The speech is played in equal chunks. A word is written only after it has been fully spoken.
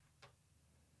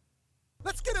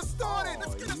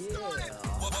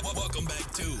Welcome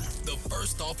back to the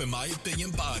First Off in My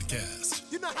Opinion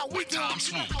podcast. You know how we do. Tom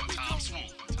Swoop.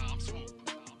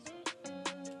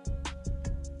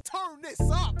 Turn this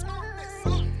up.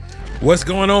 What's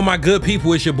going on, my good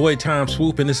people? It's your boy Tom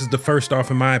Swoop, and this is the First Off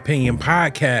in My Opinion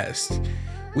podcast.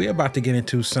 We're about to get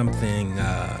into something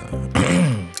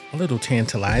a little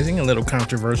tantalizing, a little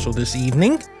controversial this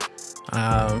evening.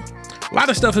 A lot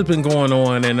of stuff has been going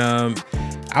on, and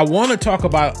I want to talk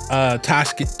about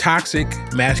toxic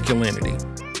masculinity.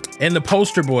 And the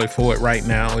poster boy for it right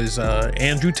now is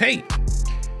Andrew Tate.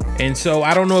 And so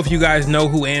I don't know if you guys know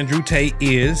who Andrew Tate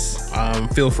is.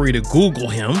 Feel free to Google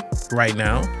him right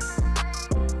now.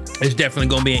 It's definitely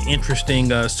going to be an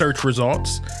interesting search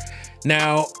results.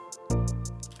 Now,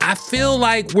 I feel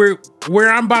like where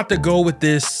I'm about to go with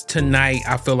this tonight,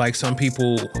 I feel like some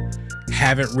people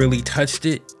haven't really touched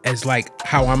it as like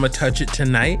how I'm going to touch it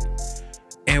tonight.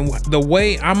 And the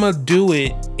way I'm going to do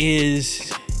it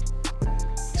is,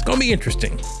 it's going to be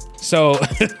interesting. So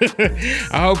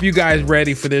I hope you guys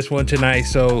ready for this one tonight.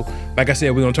 So like I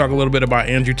said, we're going to talk a little bit about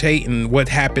Andrew Tate and what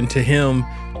happened to him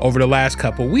over the last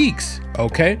couple weeks.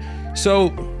 Okay.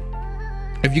 So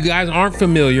if you guys aren't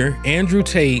familiar, Andrew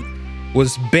Tate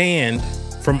was banned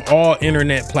from all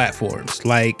internet platforms.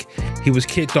 Like, he was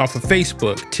kicked off of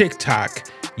Facebook, TikTok,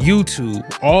 YouTube,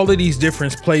 all of these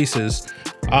different places,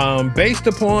 based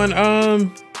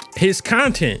upon his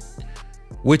content,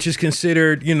 which is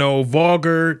considered,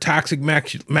 vulgar, toxic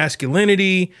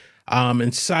masculinity,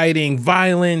 inciting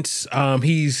violence.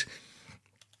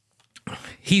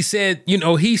 He said,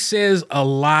 he says a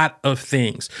lot of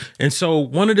things. And so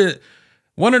one of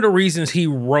the reasons he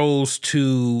rose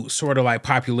to sort of like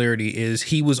popularity is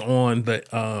he was on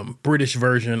the British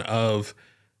version of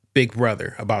Big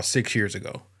Brother about 6 years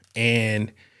ago.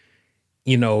 And,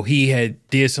 he had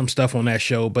did some stuff on that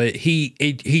show, but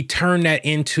he turned that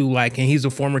into like, and he's a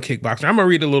former kickboxer. I'm going to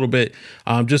read a little bit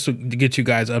just to get you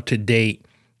guys up to date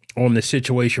on the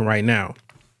situation right now.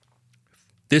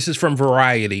 This is from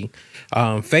Variety.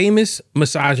 Famous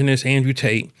misogynist Andrew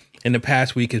Tate in the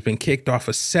past week has been kicked off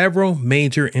of several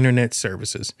major internet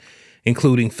services,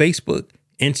 including Facebook,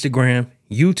 Instagram,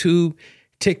 YouTube,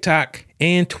 TikTok,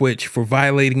 and Twitch for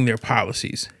violating their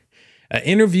policies. An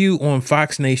interview on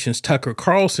Fox Nation's Tucker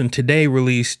Carlson today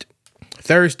released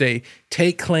Thursday,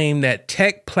 Tate claimed that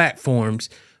tech platforms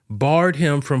barred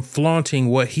him from flaunting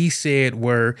what he said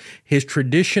were his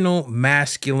traditional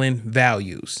masculine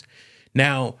values.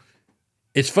 Now,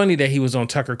 it's funny that he was on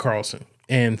Tucker Carlson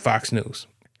and Fox News.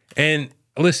 And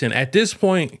listen, at this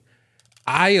point,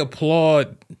 I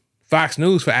applaud Fox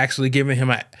News for actually giving him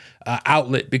an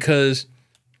outlet, because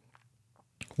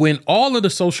when all of the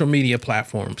social media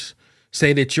platforms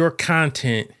say that your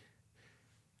content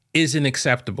isn't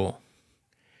acceptable,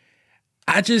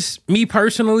 me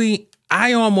personally,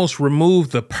 I almost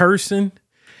remove the person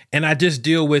and I just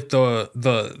deal with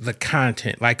the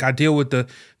content. Like, I deal with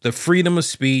the freedom of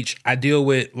speech. I deal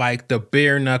with like the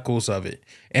bare knuckles of it.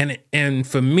 And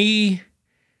for me,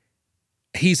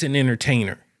 he's an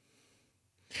entertainer,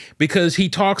 because he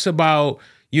talks about,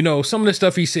 some of the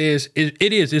stuff he says,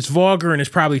 it's vulgar, and it's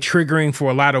probably triggering for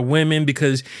a lot of women,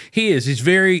 because he's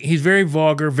very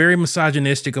vulgar, very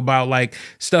misogynistic about like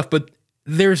stuff, but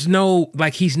there's no,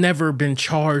 like, he's never been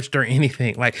charged or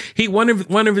anything. Like, one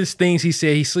of his things, he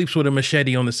said he sleeps with a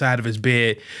machete on the side of his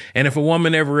bed, and if a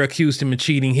woman ever accused him of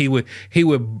cheating, he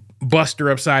would bust her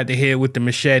upside the head with the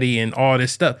machete and all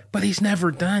this stuff. But he's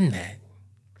never done that.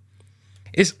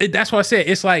 That's why I said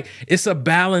it's like, it's a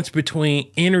balance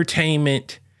between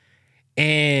entertainment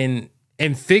and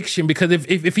fiction, because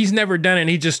if he's never done it and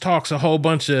he just talks a whole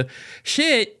bunch of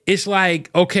shit, it's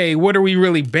like, okay, what are we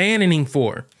really banning him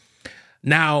for?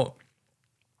 Now,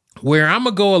 where I'm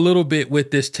going to go a little bit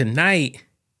with this tonight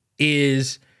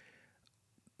is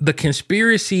the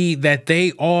conspiracy that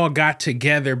they all got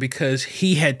together because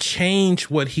he had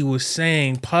changed what he was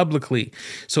saying publicly.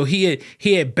 So he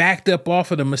had backed up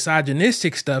off of the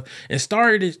misogynistic stuff and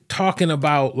started talking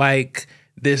about like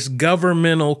this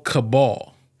governmental cabal.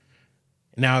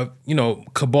 Now,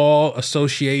 cabal,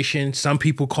 association, some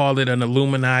people call it an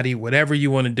Illuminati, whatever you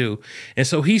want to do. And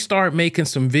so he started making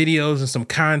some videos and some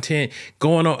content,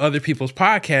 going on other people's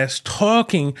podcasts,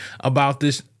 talking about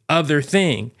this other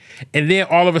thing. And then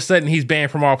all of a sudden he's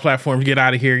banned from all platforms. Get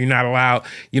out of here. You're not allowed.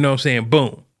 You know what I'm saying?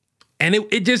 Boom. And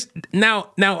it just,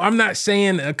 now I'm not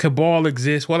saying a cabal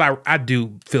exists. Well, I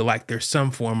do feel like there's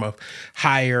some form of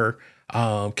higher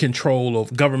control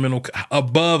of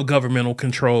above governmental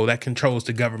control that controls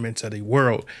the governments of the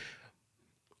world.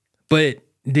 But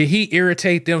did he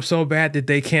irritate them so bad that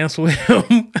they canceled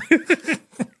him?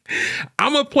 I'm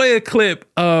I'm gonna play a clip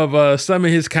of some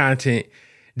of his content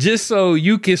just so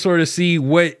you can sort of see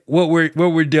what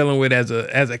we're dealing with as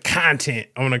a content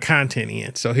on a content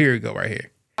end. So here we go right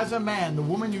here. As a man, the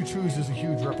woman you choose is a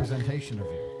huge representation of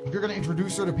you. If you're going to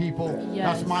introduce her to people,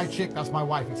 Yes. that's my chick, that's my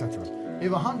wife, etc.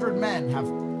 If 100 men have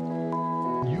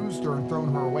used her and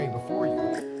thrown her away before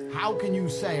you, how can you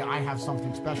say I have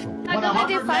something special? How When do I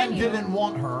 100 define men you? didn't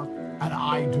want her, and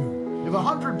I do. If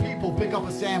 100 people pick up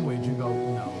a sandwich and go,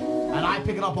 no, and I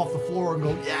pick it up off the floor and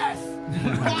go, yes,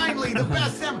 finally, the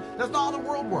best sandwich. That's not how the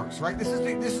world works, right? This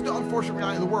is the unfortunate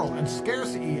reality of the world. And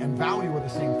scarcity and value are the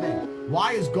same thing.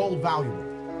 Why is gold valuable?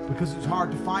 Because it's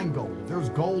hard to find gold. If there was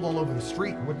gold all over the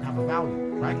street, it wouldn't have a value,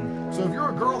 right? So if you're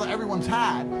a girl that everyone's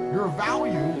had, your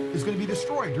value is going to be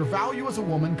destroyed. Your value as a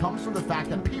woman comes from the fact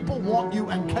that people want you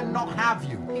and cannot have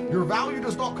you. Your value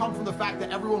does not come from the fact that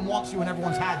everyone wants you and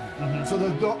everyone's had you. So the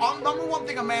number one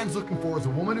thing a man's looking for is a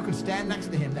woman who can stand next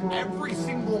to him that every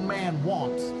single man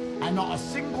wants, and not a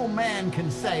single man can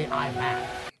say, I've had.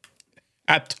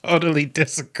 I totally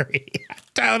disagree.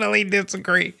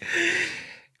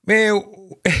 Man,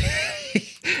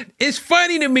 it's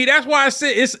funny to me. That's why I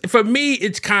said for me,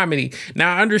 it's comedy.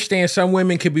 Now, I understand some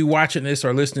women could be watching this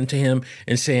or listening to him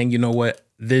and saying, you know what,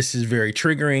 this is very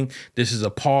triggering. This is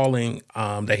appalling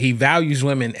that he values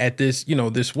women at this,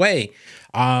 this way.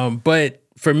 But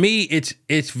for me,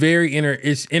 it's very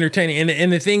it's entertaining.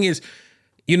 And the thing is,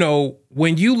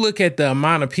 when you look at the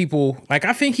amount of people, like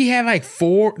I think he had like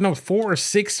 4 or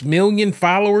 6 million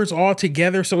followers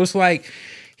altogether. So it's like,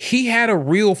 he had a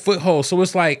real foothold. So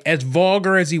it's like, as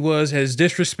vulgar as he was, as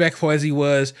disrespectful as he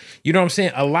was, you know what I'm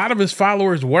saying? A lot of his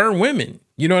followers were women.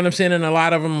 You know what I'm saying? And a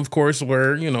lot of them, of course,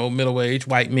 were, middle-aged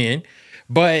white men.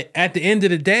 But at the end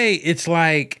of the day, it's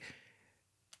like,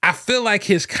 I feel like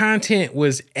his content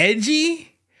was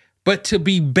edgy, but to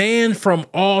be banned from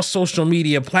all social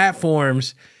media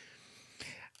platforms,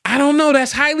 I don't know.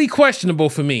 That's highly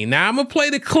questionable for me. Now, I'm going to play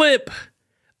the clip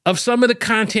of some of the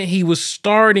content he was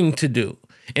starting to do.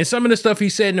 And some of the stuff he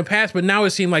said in the past, but now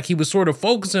it seemed like he was sort of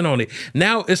focusing on it.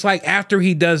 Now it's like after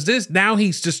he does this, now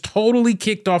he's just totally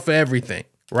kicked off of everything,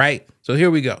 right? So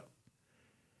here we go.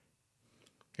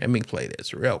 Let me play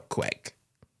this real quick.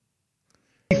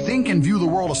 They think and view the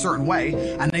world a certain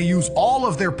way, and they use all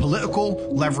of their political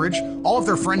leverage, all of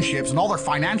their friendships, and all their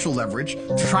financial leverage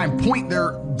to try and point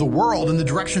the world in the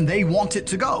direction they want it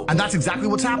to go. And that's exactly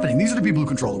what's happening. These are the people who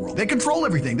control the world. They control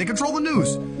everything. They control the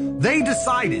news. They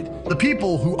decided, the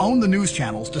people who own the news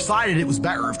channels decided it was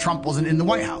better if Trump wasn't in the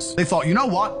White House. They thought, you know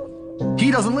what?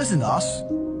 He doesn't listen to us,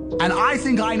 and I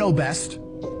think I know best,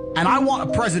 and I want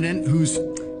a president who's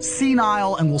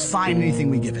senile and will sign anything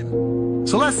we give him.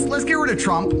 So let's get rid of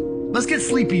Trump. Let's get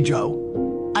Sleepy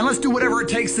Joe. And let's do whatever it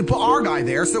takes to put our guy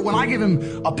there so when I give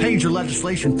him a page of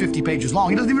legislation 50 pages long,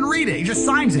 he doesn't even read it. He just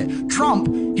signs it. Trump,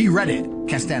 he read it.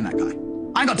 Can't stand that guy.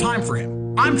 I ain't got time for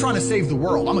him. I'm trying to save the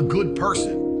world. I'm a good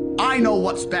person. I know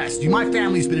what's best. My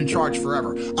family's been in charge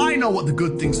forever. I know what the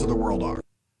good things of the world are.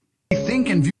 Think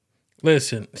and view.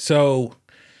 Listen, so,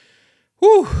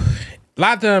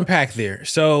 lot to unpack there.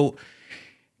 So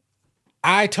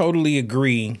I totally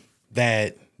agree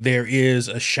that there is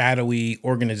a shadowy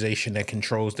organization that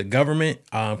controls the government,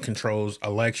 controls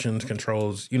elections,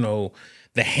 controls,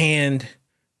 the hand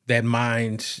that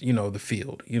mines, the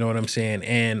field. You know what I'm saying?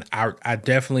 And I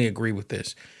definitely agree with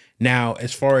this. Now,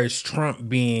 as far as Trump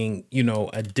being,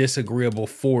 a disagreeable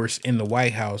force in the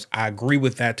White House, I agree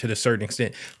with that to a certain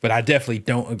extent, but I definitely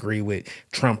don't agree with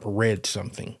Trump read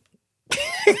something.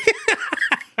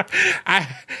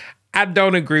 I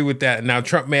don't agree with that. Now,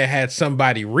 Trump may have had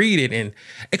somebody read it and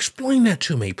explain that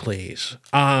to me, please.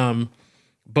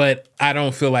 But I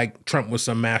don't feel like Trump was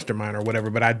some mastermind or whatever,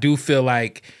 but I do feel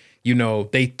like,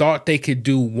 they thought they could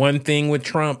do one thing with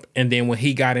Trump. And then when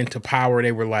he got into power,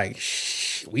 they were like,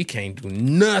 we can't do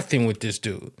nothing with this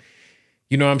dude.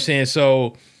 You know what I'm saying?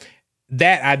 So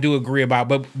that I do agree about.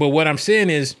 But what I'm saying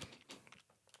is,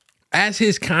 as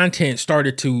his content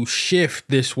started to shift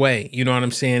this way, you know what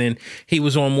I'm saying? And he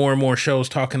was on more and more shows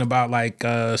talking about like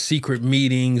secret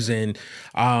meetings and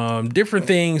different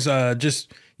things,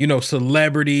 just,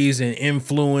 celebrities and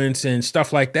influence and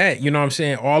stuff like that. You know what I'm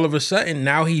saying? All of a sudden,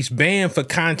 now he's banned for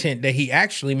content that he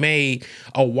actually made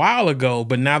a while ago.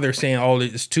 But now they're saying, oh,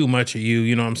 it's too much of you.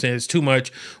 You know what I'm saying? It's too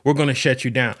much. We're going to shut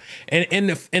you down. And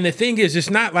the thing is,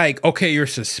 it's not like, okay, you're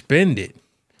suspended.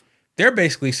 They're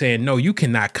basically saying, no, you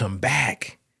cannot come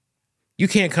back. You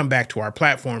can't come back to our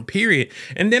platform, period.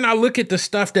 And then I look at the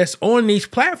stuff that's on these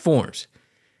platforms.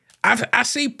 I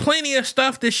see plenty of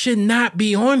stuff that should not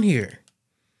be on here.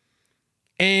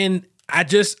 And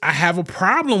I have a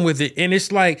problem with it. And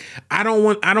it's like, I don't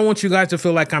want you guys to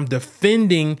feel like I'm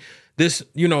defending this,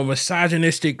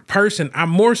 misogynistic person. I'm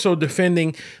more so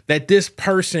defending that this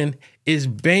person is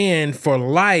banned for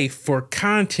life for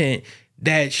content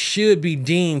that should be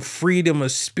deemed freedom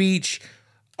of speech,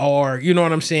 or, you know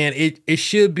what I'm saying? It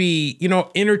should be,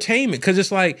 entertainment. Cause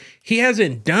it's like, he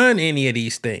hasn't done any of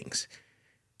these things.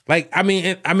 Like, I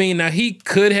mean, now he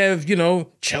could have,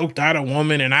 choked out a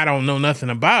woman and I don't know nothing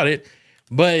about it,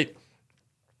 but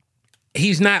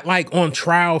he's not like on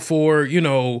trial for,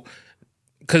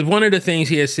 because one of the things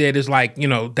he has said is like,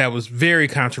 that was very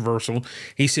controversial.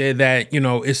 He said that,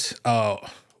 it's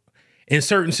in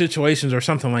certain situations or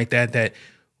something like that, that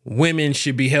women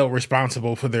should be held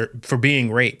responsible for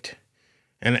being raped.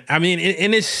 And I mean,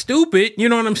 and it's stupid, you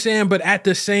know what I'm saying? But at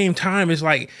the same time, it's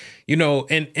like,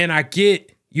 and I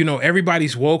get,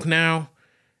 everybody's woke now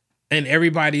and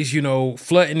everybody's,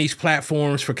 flooding these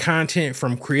platforms for content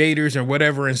from creators and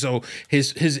whatever. And so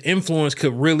his influence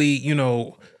could really,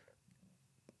 for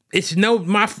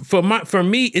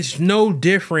me, it's no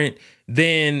different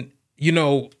than,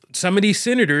 some of these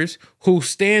senators who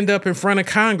stand up in front of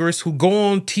Congress, who go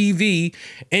on TV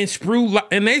and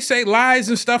and they say lies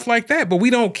and stuff like that, but we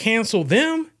don't cancel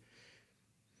them.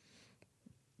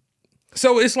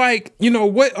 So it's like,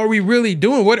 what are we really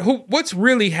doing? What's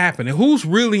really happening? Who's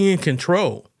really in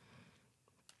control?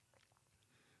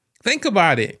 Think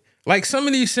about it. Like, some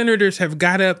of these senators have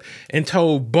got up and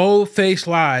told bold-faced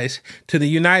lies to the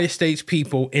United States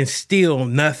people, and still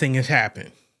nothing has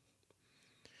happened.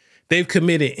 They've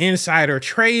committed insider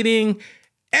trading,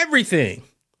 everything.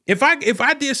 If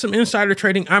I did some insider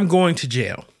trading, I'm going to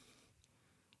jail.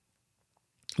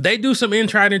 They do some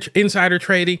insider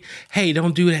trading. Hey,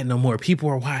 don't do that no more. People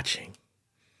are watching.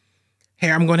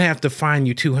 Hey, I'm going to have to fine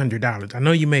you $200. I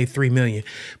know you made $3 million,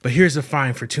 but here's a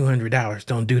fine for $200.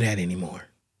 Don't do that anymore.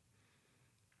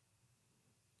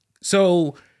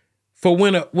 So for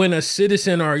when a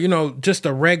citizen or, just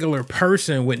a regular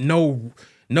person with no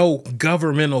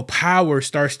governmental power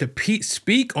starts to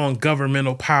speak on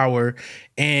governmental power,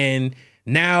 and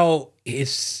now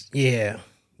it's, we're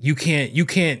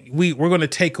going to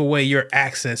take away your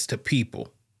access to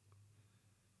people.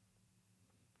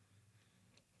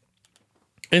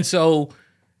 And so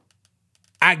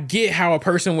I get how a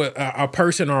person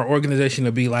or organization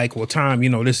will be like, well, Tom,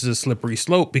 this is a slippery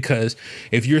slope, because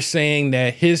if you're saying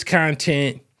that his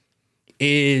content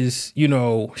is,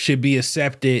 should be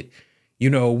accepted,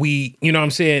 what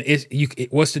I'm saying?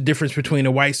 What's the difference between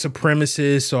a white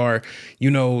supremacist or,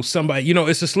 somebody,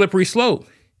 it's a slippery slope.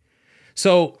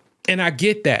 So, and I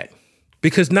get that,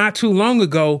 because not too long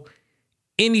ago,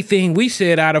 anything we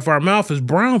said out of our mouth as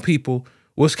brown people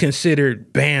was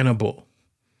considered bannable.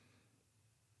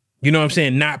 You know what I'm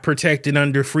saying? Not protected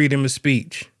under freedom of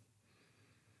speech.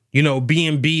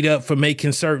 Being beat up for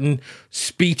making certain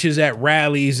speeches at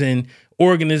rallies and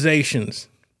organizations.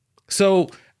 So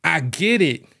I get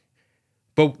it.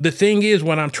 But the thing is,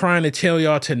 what I'm trying to tell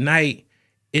y'all tonight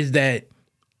is that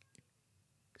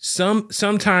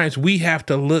sometimes we have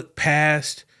to look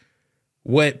past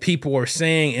what people are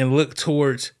saying and look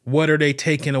towards what are they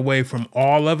taking away from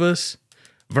all of us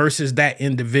versus that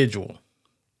individual.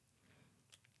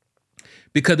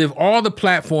 Because if all the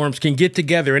platforms can get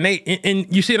together and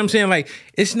you see what I'm saying? Like,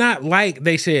 it's not like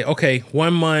they said, okay,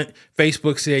 1 month,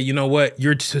 Facebook said, you know what,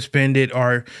 you're suspended,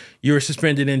 or you're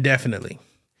suspended indefinitely.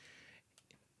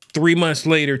 3 months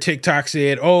later, TikTok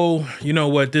said, oh, you know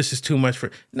what, this is too much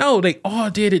for. No, they all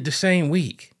did it the same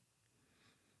week.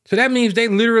 So that means they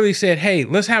literally said, hey,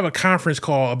 let's have a conference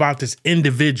call about this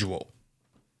individual.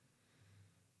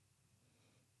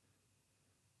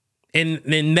 And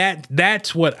then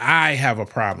that's what I have a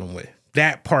problem with.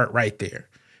 That part right there.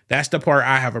 That's the part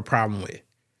I have a problem with.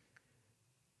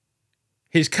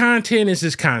 His content is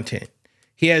his content.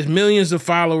 He has millions of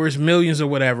followers, millions of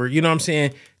whatever. You know what I'm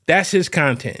saying? That's his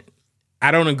content. I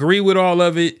don't agree with all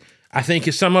of it. I think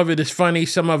some of it is funny.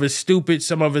 Some of it's stupid.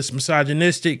 Some of it's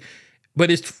misogynistic.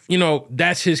 But it's,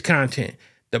 that's his content.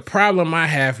 The problem I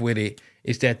have with it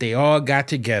is that they all got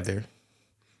together.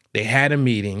 They had a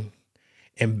meeting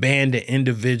and banned the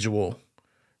individual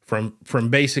from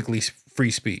basically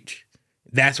free speech.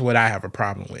 That's what I have a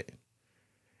problem with.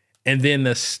 And then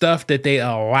the stuff that they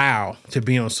allow to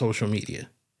be on social media.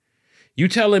 You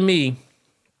telling me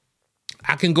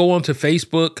I can go onto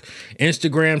Facebook,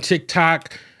 Instagram,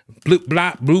 TikTok, bloop,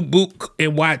 blop, bloop, boop,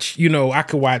 and watch, I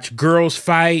could watch girls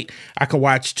fight. I could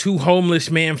watch two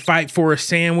homeless men fight for a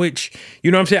sandwich.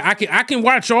 You know what I'm saying? I can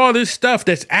watch all this stuff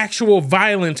that's actual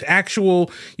violence,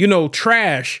 actual,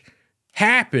 trash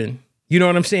happen. You know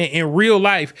what I'm saying? In real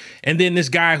life. And then this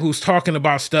guy who's talking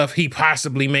about stuff he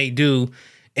possibly may do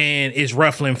and is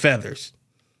ruffling feathers.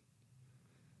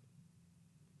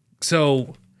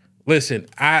 So listen,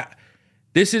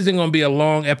 this isn't going to be a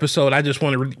long episode. I just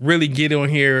want to really get on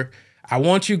here. I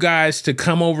want you guys to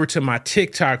come over to my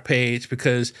TikTok page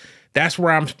because that's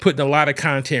where I'm putting a lot of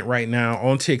content right now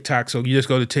on TikTok. So you just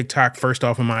go to TikTok, First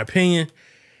Off in My Opinion,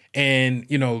 and,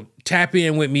 you know, tap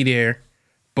in with me there.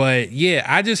 But yeah,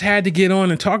 I just had to get on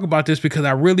and talk about this because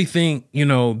I really think, you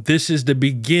know, this is the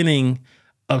beginning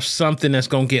of something that's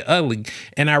going to get ugly.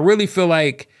 And I really feel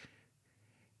like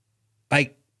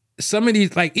some of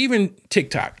these, like even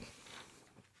TikTok.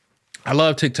 I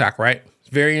love TikTok, right? It's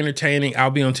very entertaining.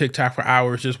 I'll be on TikTok for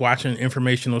hours just watching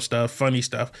informational stuff, funny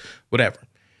stuff, whatever.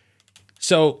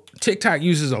 So TikTok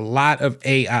uses a lot of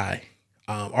AI,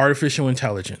 artificial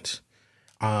intelligence.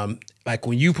 Like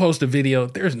when you post a video,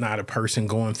 there's not a person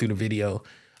going through the video,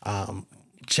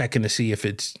 checking to see if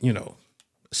it's, you know,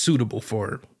 suitable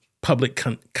for public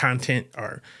content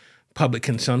or public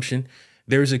consumption.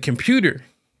 There's a computer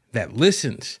that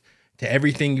listens to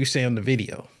everything you say on the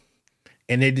video.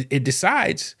 And it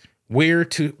decides where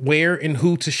and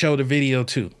who to show the video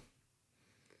to.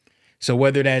 So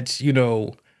whether that's, you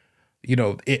know,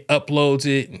 it uploads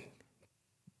it,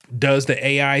 does the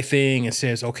AI thing and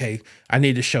says, okay, I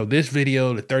need to show this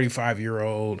video to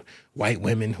 35-year-old white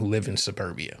women who live in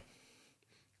suburbia.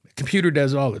 The computer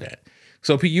does all of that.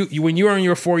 So when you're on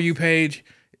your For You page,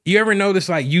 you ever notice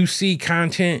like you see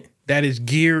content that is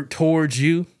geared towards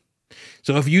you?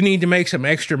 So if you need to make some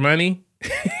extra money,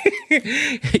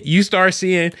 you start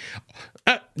seeing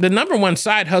the number one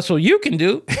side hustle you can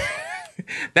do.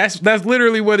 That's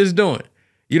literally what it's doing.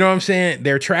 You know what I'm saying?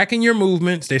 They're tracking your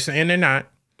movements. They're saying they're not.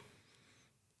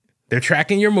 They're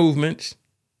tracking your movements.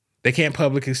 They can't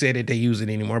publicly say that they use it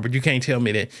anymore, but you can't tell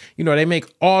me that, you know, they make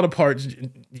all the parts.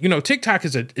 You know, TikTok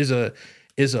is a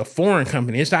foreign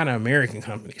company. It's not an American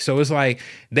company. So it's like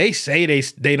they say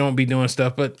they don't be doing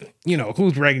stuff, but you know,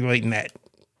 who's regulating that?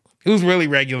 Who's really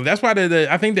regulating? That's why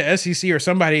I think the SEC or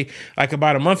somebody like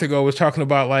about a month ago was talking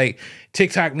about like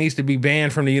TikTok needs to be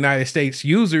banned from the United States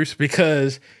users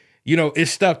because, you know,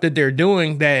 it's stuff that they're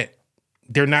doing that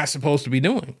they're not supposed to be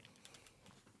doing.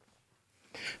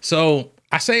 So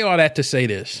I say all that to say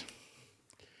this.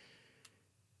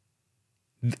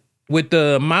 With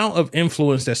the amount of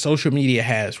influence that social media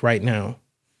has right now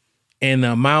and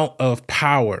the amount of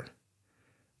power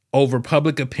over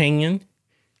public opinion,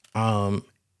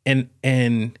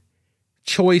 and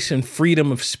choice and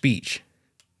freedom of speech,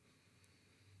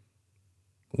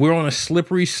 we're on a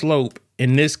slippery slope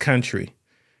in this country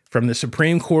from the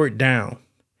Supreme Court down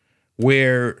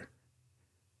where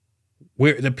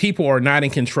the people are not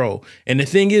in control. And the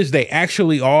thing is, they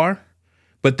actually are,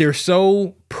 but they're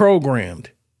so programmed.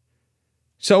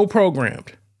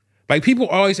 Like people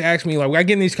always ask me, like I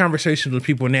get in these conversations with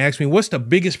people and they ask me, what's the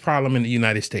biggest problem in the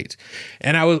United States?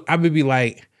 And I would be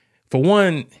like, for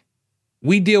one,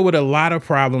 we deal with a lot of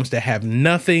problems that have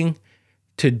nothing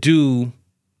to do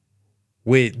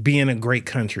with being a great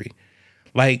country.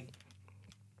 Like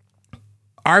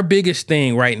our biggest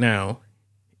thing right now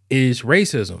is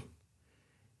racism.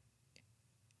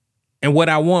 And what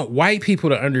I want white people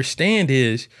to understand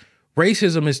is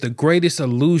racism is the greatest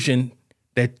illusion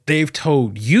that they've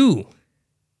told you.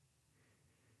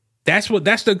 Because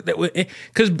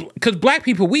black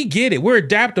people, we get it. We're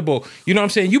adaptable. You know what I'm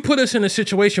saying? You put us in a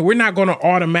situation, we're not going to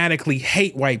automatically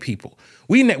hate white people.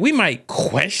 We might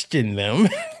question them,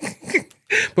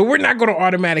 but we're not going to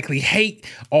automatically hate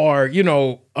or,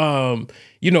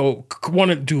 want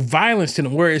to do violence to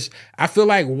them. Whereas I feel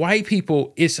like white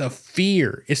people, it's a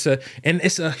fear. It's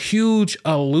a huge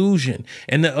illusion.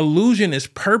 And the illusion is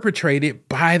perpetrated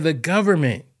by the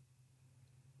government.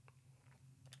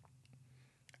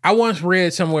 I once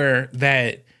read somewhere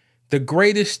that the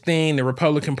greatest thing the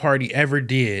Republican Party ever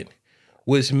did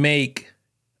was make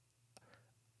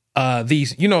those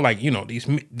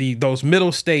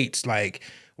middle states like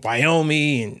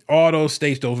Wyoming and all those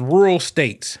states, those rural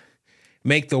states,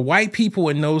 make the white people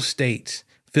in those states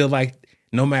feel like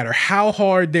no matter how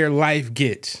hard their life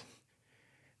gets,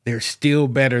 they're still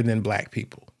better than black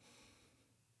people.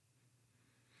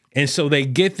 And so they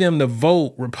get them to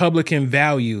vote Republican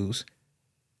values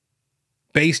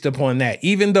based upon that,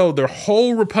 even though their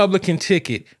whole Republican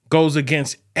ticket goes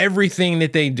against everything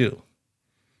that they do.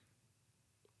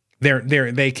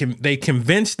 They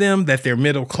convince them that they're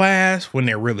middle class when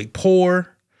they're really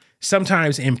poor,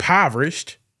 sometimes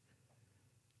impoverished.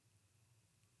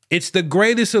 It's the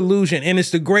greatest illusion, and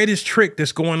it's the greatest trick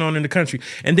that's going on in the country.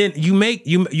 And then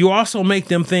you also make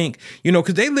them think,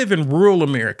 because they live in rural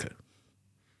America.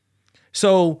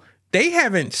 So they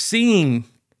haven't seen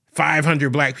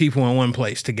 500 black people in one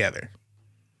place together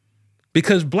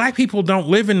because black people don't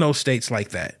live in those states like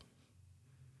that.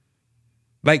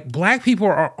 Like, black people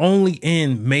are only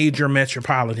in major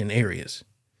metropolitan areas.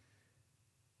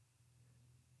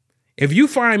 If you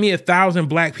find me 1,000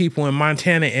 black people in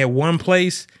Montana at one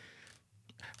place,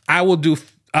 I will do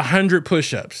 100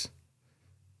 push-ups,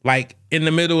 like in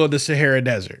the middle of the Sahara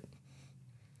Desert.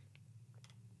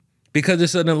 Because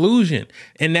it's an illusion.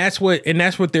 And that's what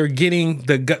they're getting,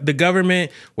 the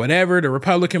government, whatever, the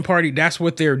Republican Party, that's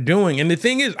what they're doing. And the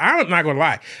thing is, I'm not going to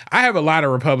lie, I have a lot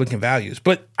of Republican values,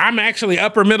 but I'm actually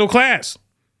upper middle class.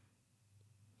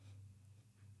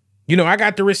 You know, I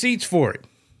got the receipts for it.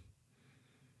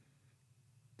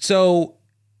 So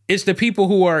it's the people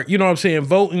who are, you know what I'm saying,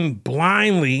 voting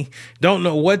blindly, don't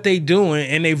know what they doing,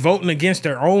 and they voting against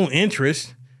their own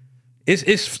interests.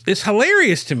 It's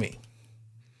hilarious to me.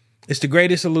 It's the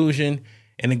greatest illusion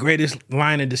and the greatest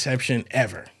line of deception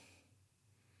ever.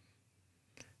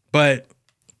 But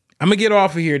I'm going to get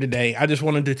off of here today. I just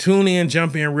wanted to tune in,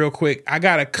 jump in real quick. I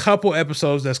got a couple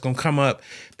episodes that's going to come up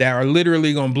that are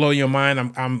literally going to blow your mind.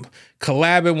 I'm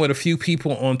collabing with a few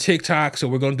people on TikTok. So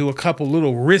we're going to do a couple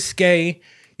little risque,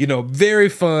 you know, very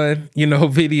fun, you know,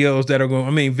 videos that are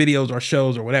videos or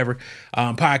shows or whatever,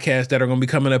 podcasts that are going to be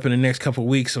coming up in the next couple of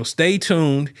weeks. So stay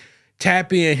tuned.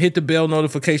 Tap in, hit the bell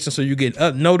notification so you get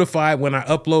notified when I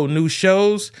upload new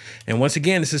shows. And once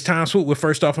again, this is Tom Swoop with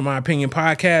First Off in My Opinion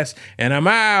podcast, and I'm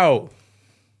out.